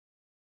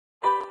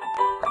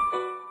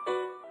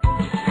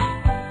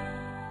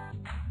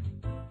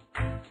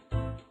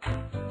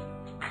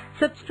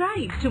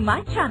Subscribe to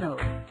my channel.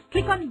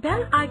 Click on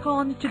bell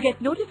icon to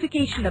get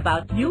notification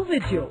about new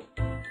video.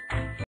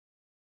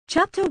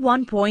 Chapter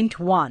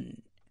 1.1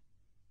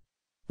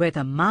 Where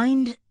the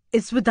Mind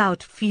is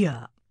Without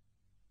Fear.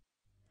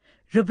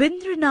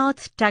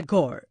 Rabindranath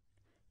Tagore,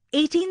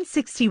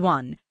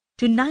 1861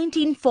 to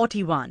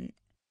 1941,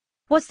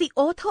 was the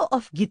author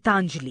of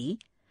Gitanjali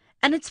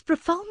and its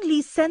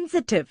profoundly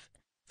sensitive,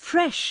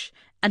 fresh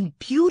and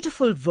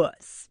beautiful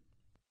verse.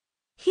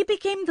 He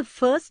became the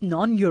first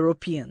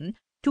non-European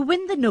to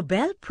win the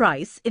Nobel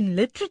Prize in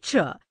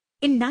Literature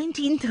in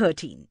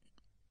 1913.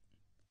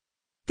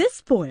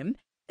 This poem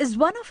is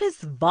one of his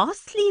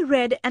vastly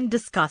read and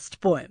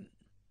discussed poems.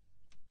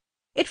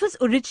 It was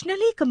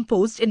originally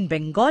composed in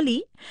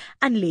Bengali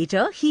and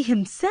later he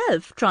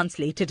himself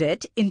translated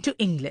it into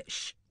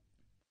English.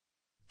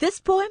 This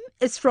poem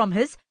is from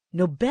his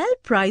Nobel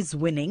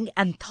Prize-winning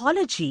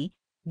anthology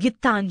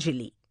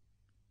Gitanjali.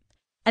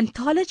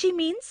 Anthology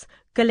means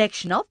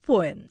collection of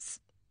poems.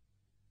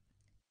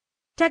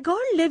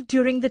 Tagore lived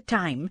during the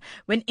time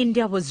when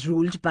India was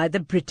ruled by the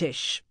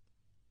British.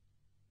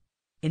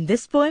 In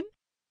this poem,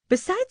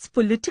 besides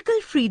political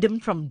freedom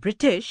from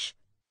British,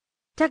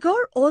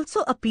 Tagore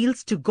also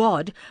appeals to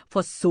God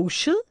for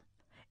social,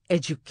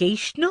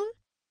 educational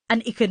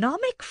and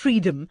economic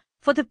freedom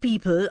for the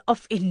people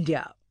of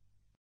India.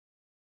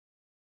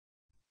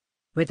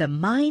 Where the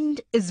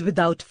mind is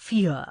without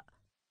fear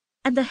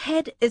and the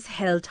head is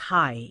held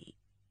high,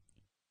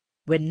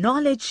 where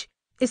knowledge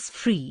is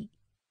free,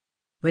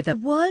 where the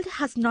world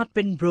has not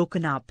been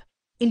broken up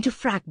into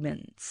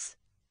fragments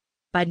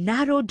by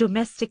narrow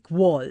domestic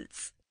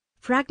walls.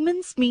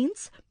 Fragments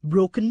means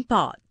broken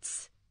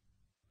parts.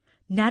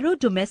 Narrow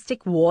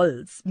domestic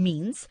walls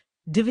means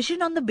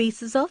division on the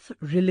basis of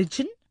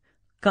religion,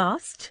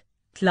 caste,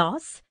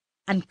 class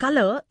and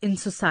color in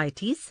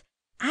societies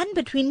and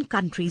between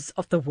countries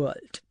of the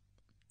world.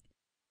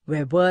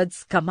 Where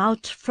words come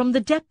out from the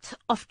depth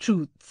of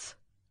truth.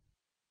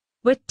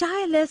 Where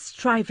tireless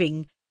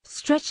striving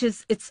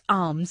stretches its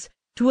arms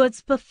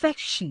towards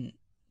perfection.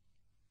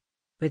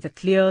 Where the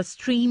clear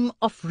stream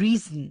of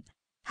reason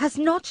has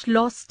not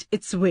lost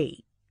its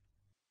way.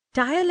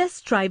 Tireless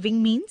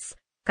striving means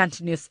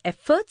continuous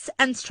efforts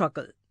and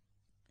struggle.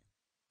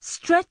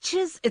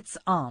 Stretches its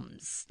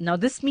arms. Now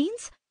this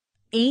means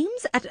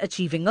aims at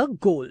achieving a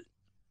goal.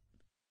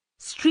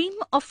 Stream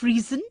of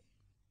reason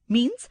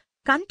means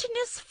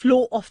continuous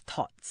flow of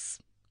thoughts.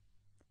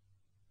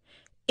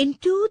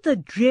 Into the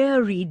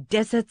dreary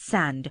desert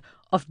sand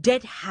of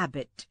dead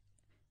habit,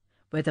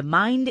 where the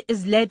mind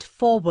is led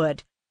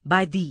forward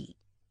by thee,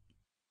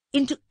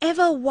 into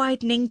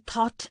ever-widening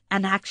thought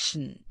and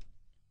action,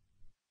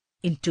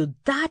 into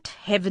that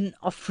heaven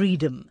of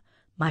freedom,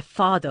 my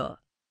Father,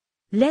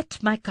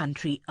 let my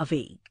country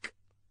awake.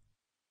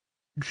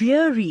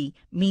 Dreary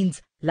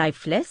means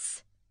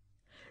lifeless.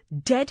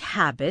 Dead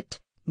habit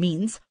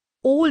means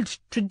old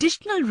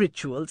traditional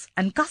rituals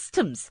and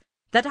customs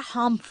that are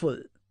harmful.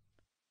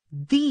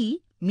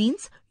 Thee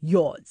means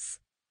yours.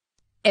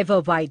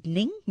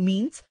 Ever-widening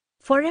means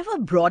forever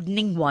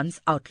broadening one's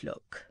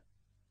outlook.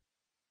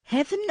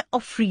 Heaven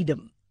of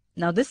freedom.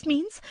 Now this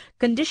means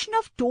condition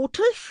of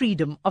total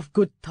freedom of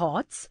good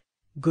thoughts,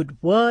 good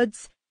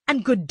words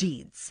and good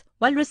deeds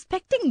while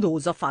respecting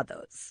those of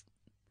others.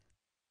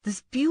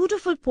 This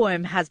beautiful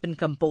poem has been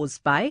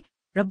composed by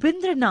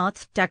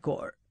Rabindranath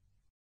Tagore.